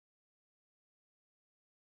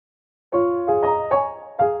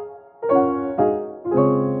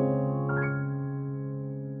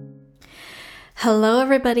Hello,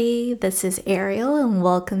 everybody. This is Ariel, and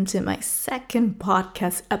welcome to my second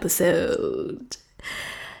podcast episode.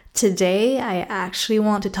 Today, I actually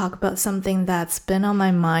want to talk about something that's been on my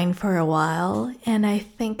mind for a while, and I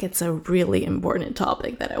think it's a really important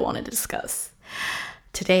topic that I want to discuss.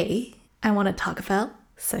 Today, I want to talk about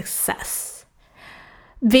success.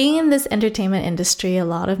 Being in this entertainment industry, a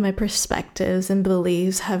lot of my perspectives and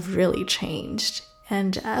beliefs have really changed.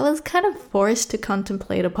 And I was kind of forced to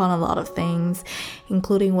contemplate upon a lot of things,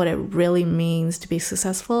 including what it really means to be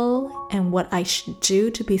successful and what I should do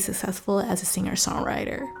to be successful as a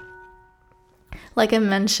singer-songwriter. Like I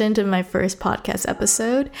mentioned in my first podcast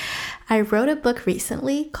episode, I wrote a book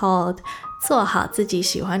recently called 做好自己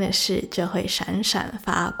喜欢的事就会闪闪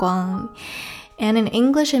发光. And in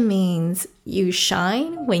English it means you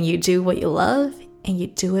shine when you do what you love and you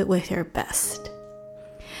do it with your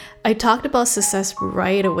best.I talked about success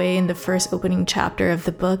right away in the first opening chapter of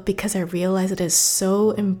the book because I realized it is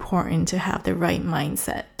so important to have the right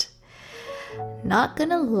mindset. Not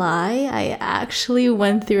gonna lie, I actually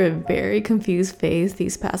went through a very confused phase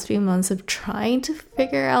these past few months of trying to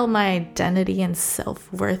figure out my identity and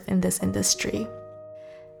self-worth in this industry.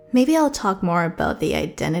 Maybe I'll talk more about the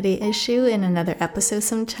identity issue in another episode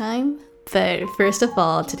sometime. But first of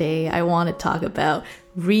all, today I want to talk about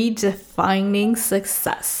redefining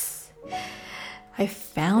success.I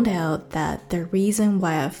found out that the reason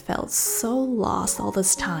why I felt so lost all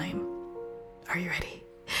this time, are you ready?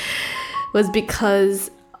 Was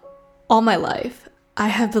because all my life I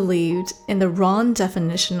have believed in the wrong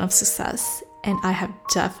definition of success, and I have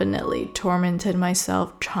definitely tormented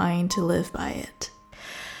myself trying to live by it.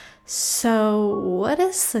 So, what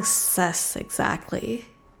is success exactly?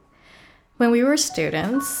 When we were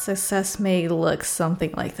students, success may look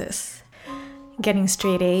something like this: getting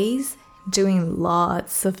straight A's,doing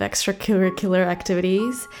lots of extracurricular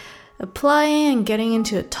activities, applying and getting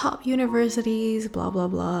into top universities, blah, blah,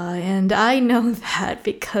 blah. And I know that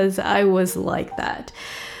because I was like that.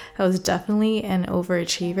 I was definitely an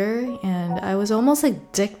overachiever, and I was almost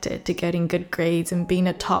addicted to getting good grades and being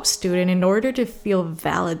a top student in order to feel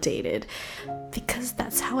validated, because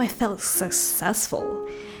that's how I felt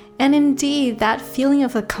successful.And indeed, that feeling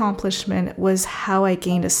of accomplishment was how I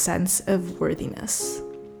gained a sense of worthiness.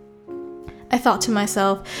 I thought to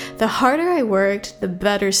myself, the harder I worked, the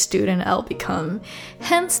better student I'll become.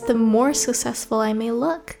 Hence, the more successful I may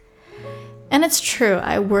look. And it's true,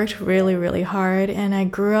 I worked really, really hard, and I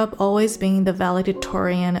grew up always being the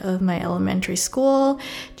valedictorian of my elementary school,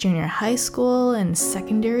 junior high school, and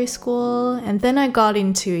secondary school. And then I got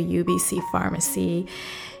into UBC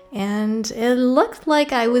Pharmacy.And it looked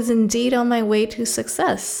like I was indeed on my way to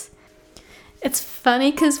success. It's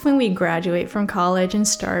funny because when we graduate from college and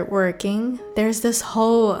start working, there's this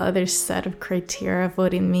whole other set of criteria of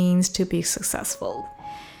what it means to be successful.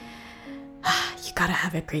 You gotta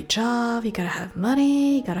have a great job, you gotta have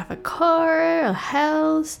money, you gotta have a car, a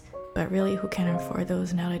house.But really, who can afford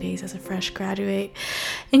those nowadays as a fresh graduate?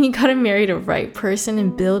 And you gotta marry the right person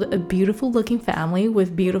and build a beautiful looking family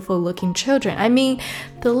with beautiful looking children. I mean,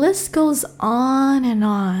 the list goes on.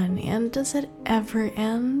 And does it ever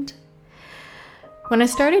end? When I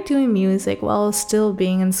started doing music while still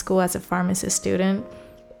being in school as a pharmacy student,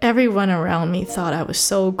 everyone around me thought I was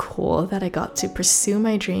so cool that I got to pursue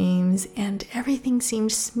my dreams and everything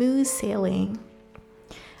seemed smooth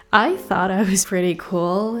sailing.I thought I was pretty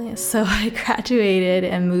cool, so I graduated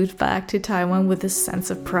and moved back to Taiwan with a sense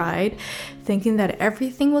of pride, thinking that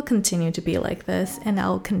everything will continue to be like this and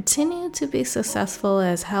I'll continue to be successful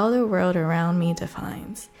as how the world around me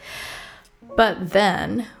defines. But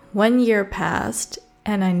then, 1 year passed,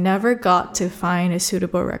 and I never got to find a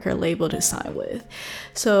suitable record label to sign with,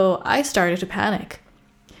 so I started to panic.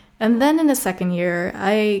 And then in the second year,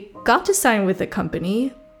 I got to sign with a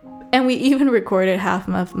company,And we even recorded half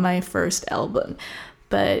of my first album.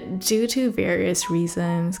 But due to various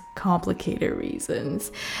reasons, complicated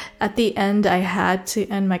reasons, at the end I had to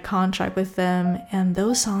end my contract with them, and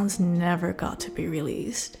those songs never got to be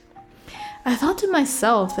released. I thought to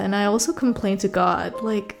myself, and I also complained to God,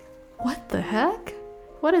 like, what the heck?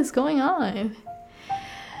 What is going on?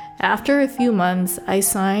 After a few months, I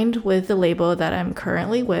signed with the label that I'm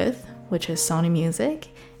currently with, which is Sony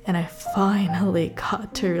Music.And I finally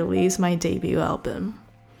got to release my debut album.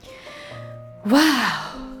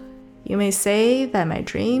 Wow! You may say that my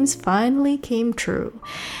dreams finally came true,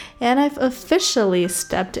 and I've officially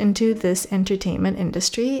stepped into this entertainment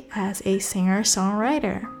industry as a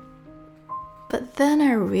singer-songwriter. But then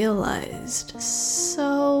I realized,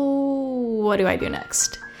 so what do I do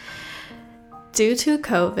next? Due to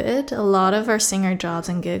COVID, a lot of our singer jobs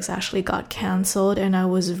and gigs actually got canceled, and I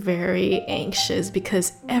was very anxious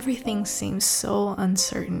because everything seemed so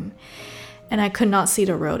uncertain and I could not see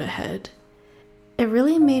the road ahead. It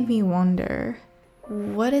really made me wonder,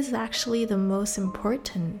 what is actually the most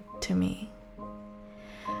important to me?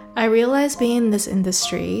 I realized being in this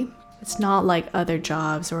industry, it's not like other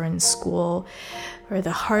jobs or in school, where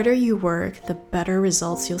the harder you work, the better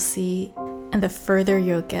results you'll see and the further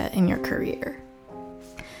you'll get in your career.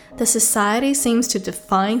 The society seems to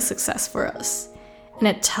define success for us, and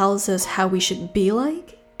it tells us how we should be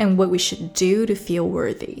like and what we should do to feel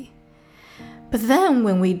worthy. But then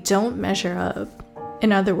when we don't measure up,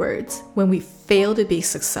 in other words, when we fail to be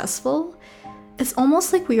successful, it's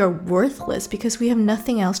almost like we are worthless because we have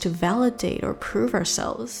nothing else to validate or prove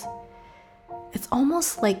ourselves. It's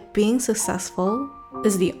almost like being successful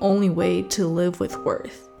is the only way to live with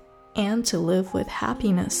worth and to live with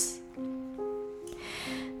happiness.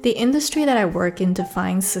 The industry that I work in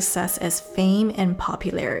defines success as fame and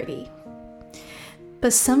popularity.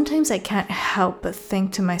 But sometimes I can't help but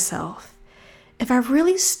think to myself, if I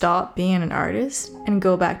really stop being an artist and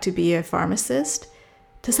go back to be a pharmacist,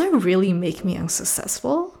 does that really make me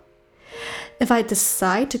unsuccessful? If I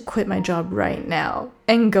decide to quit my job right now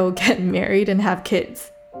and go get married and have kids,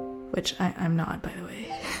 which I'm not, by the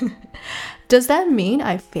way, does that mean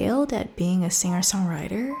I failed at being a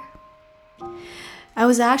singer-songwriter? I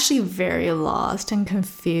was actually very lost and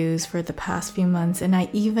confused for the past few months, and I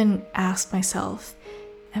even asked myself,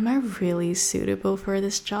 am I really suitable for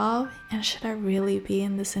this job, and should I really be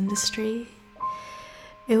in this industry?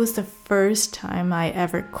 It was the first time I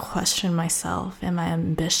ever questioned myself and my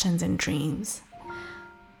ambitions and dreams.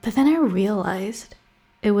 But then I realized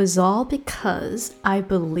it was all because I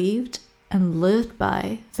believed and lived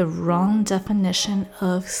by the wrong definition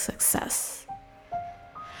of success.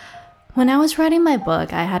 When I was writing my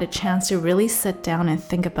book, I had a chance to really sit down and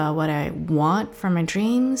think about what I want for my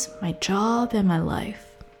dreams, my job, and my life.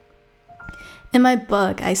 In my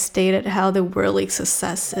book, I stated how the worldly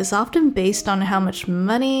success is often based on how much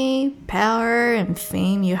money, power, and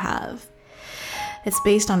fame you have. It's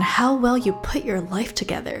based on how well you put your life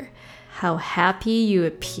together, how happy you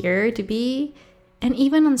appear to be, and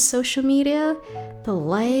even on social media, the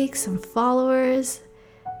likes and followers,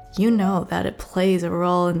 you know that it plays a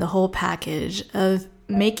role in the whole package of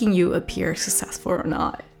making you appear successful or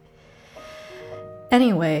not.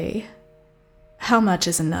 Anyway, how much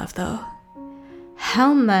is enough though?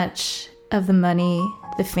 How much of the money,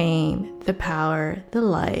 the fame, the power, the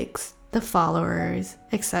likes, the followers,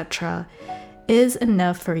 etc. is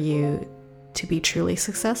enough for you to be truly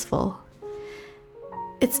successful?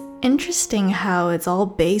 It's interesting how it's all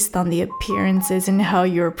based on the appearances and how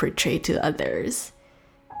you're portrayed to others.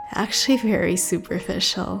 Actually very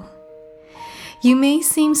superficial. You may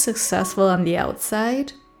seem successful on the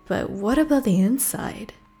outside, but what about the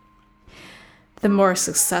inside? The more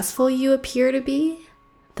successful you appear to be,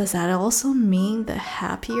 does that also mean the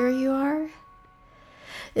happier you are?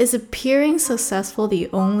 Is appearing successful the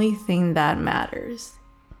only thing that matters?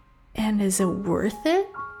 And is it worth it?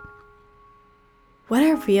 What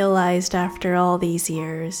I realized after all these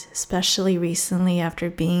years, especially recently after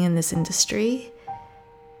being in this industry,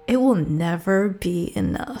 it will never be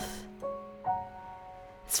enough.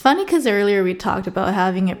 It's funny because earlier we talked about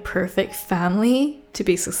having a perfect family to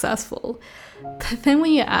be successful. But then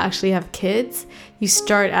when you actually have kids, you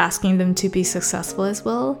start asking them to be successful as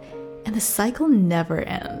well, and the cycle never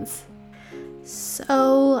ends.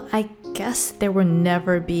 So I guess there will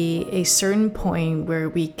never be a certain point where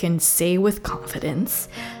we can say with confidence,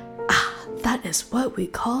 that is what we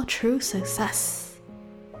call true success,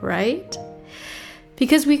 right?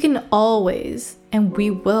 Because we can always, and we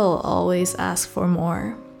will always ask for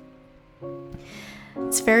more.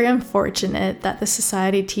 It's very unfortunate that the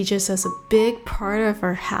society teaches us a big part of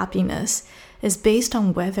our happiness is based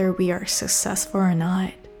on whether we are successful or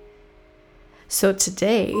not. So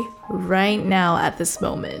today, right now at this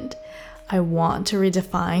moment, I want to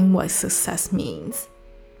redefine what success means.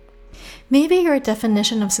 Maybe your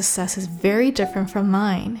definition of success is very different from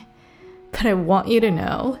mine, but I want you to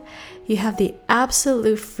know you have the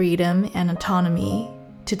absolute freedom and autonomy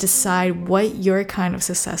to decide what your kind of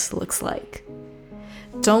success looks like.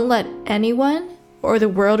 Don't let anyone or the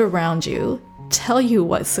world around you tell you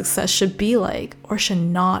what success should be like or should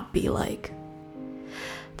not be like.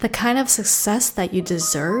 The kind of success that you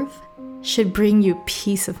deserve should bring you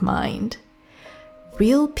peace of mind.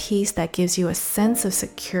 Real peace that gives you a sense of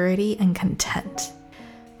security and content,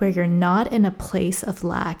 where you're not in a place of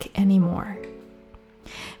lack anymore.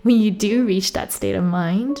 When you do reach that state of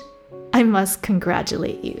mind, I must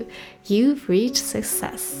congratulate you. You've reached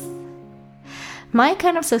success. My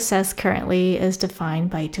kind of success currently is defined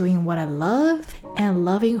by doing what I love and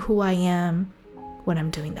loving who I am when I'm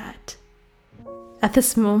doing that. At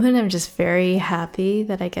this moment, I'm just very happy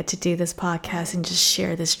that I get to do this podcast and just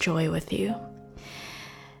share this joy with you.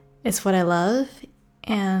 It's what I love,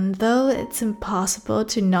 and though it's impossible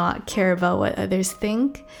to not care about what others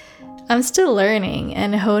think, I'm still learning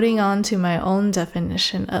and holding on to my own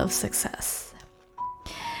definition of success.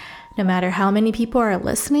 No matter how many people are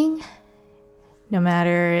listening, no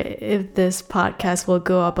matter if this podcast will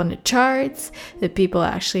go up on the charts, if people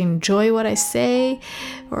actually enjoy what I say,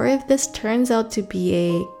 or if this turns out to be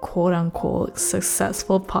a quote-unquote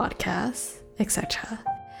successful podcast, etc.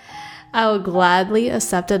 I will gladly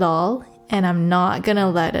accept it all, and I'm not gonna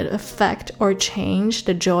let it affect or change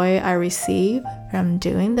the joy I receive from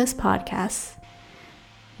doing this podcast.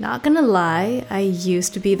 Not gonna lie, I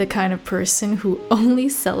used to be the kind of person who only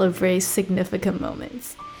celebrates significant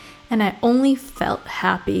moments. And I only felt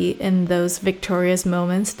happy in those victorious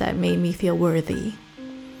moments that made me feel worthy.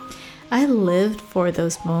 I lived for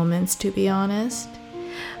those moments, to be honest.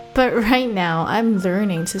 But right now, I'm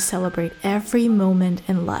learning to celebrate every moment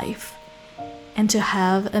in life and to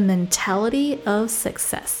have a mentality of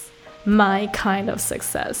success, my kind of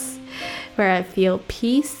success, where I feel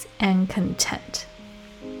peace and content.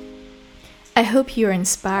 I hope you're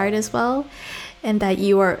inspired as well, and that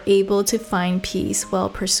you are able to find peace while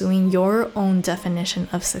pursuing your own definition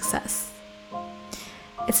of success.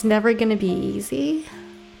 It's never going to be easy,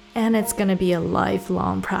 and it's going to be a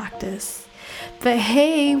lifelong practice. But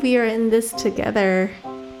hey, we are in this together.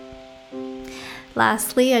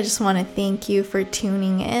 Lastly, I just want to thank you for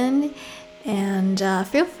tuning in, and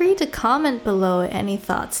feel free to comment below any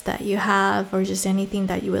thoughts that you have or just anything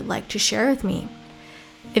that you would like to share with me.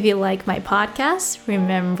 If you like my podcast,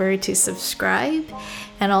 remember to subscribe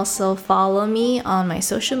and also follow me on my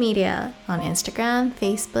social media on Instagram,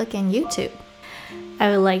 Facebook, and YouTube. I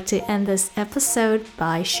would like to end this episode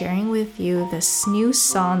by sharing with you this new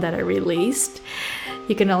song that I released.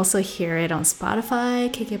 You can also hear it on Spotify,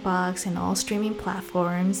 KKBOX, and all streaming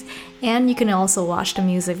platforms. And you can also watch the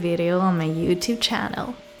music video on my YouTube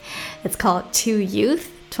channel. It's called To Youth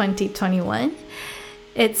 2021.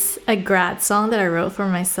 It's a grad song that I wrote for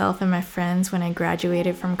myself and my friends when I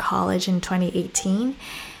graduated from college in 2018.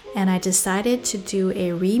 And I decided to do a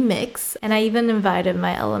remix, and I even invited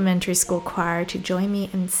my elementary school choir to join me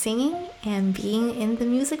in singing and being in the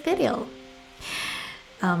music video.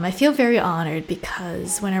 I feel very honored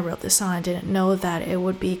because when I wrote this song, I didn't know that it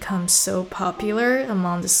would become so popular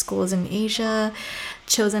among the schools in Asia,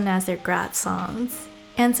 chosen as their grad songs.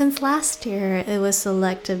 And since last year, it was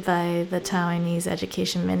selected by the Taiwanese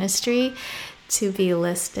Education Ministry to be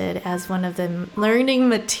listed as one of the learning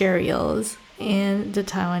materials in the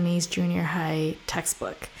Taiwanese junior high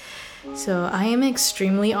textbook. So I am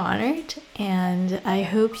extremely honored, and I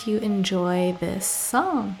hope you enjoy this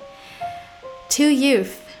song. To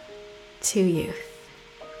Youth, To Youth.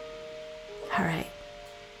 All right,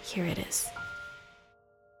 here it is.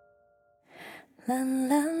 La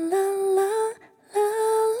la la la. La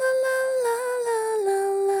la la la la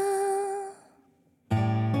la.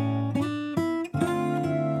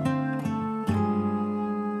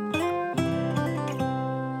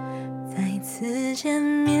 再次见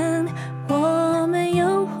面，我们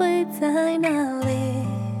又会在哪里？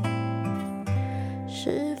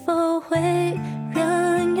是否会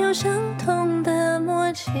仍有相同的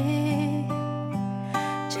默契？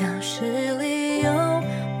教室里有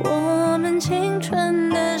我们青春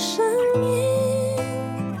的身影。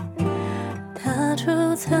踏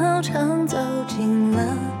出操场，走进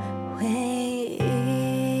了回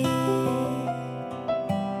忆。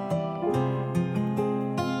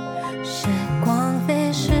时光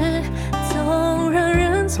飞逝，总让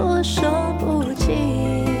人措手不及。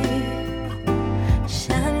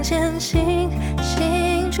想前行，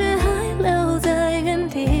心却还留在原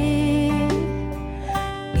地。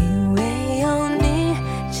因为有你，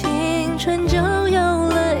青春就有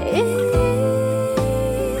了意义。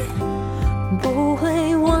不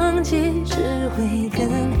会忘记，只会更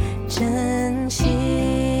珍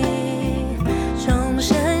惜。钟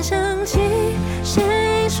声响起，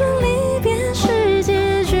谁说离别是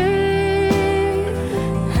结局？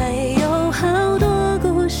还有好多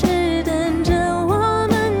故事等着我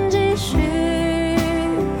们继续。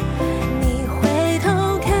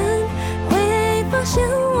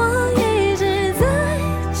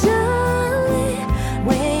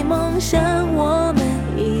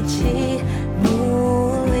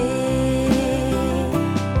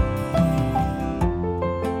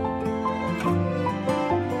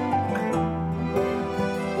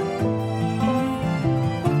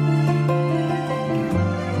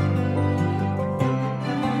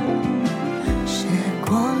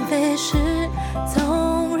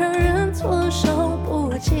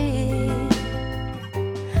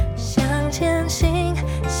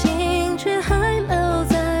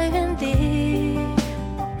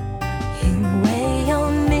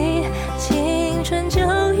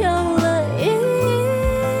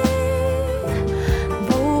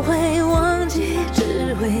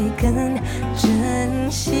更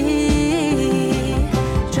珍惜。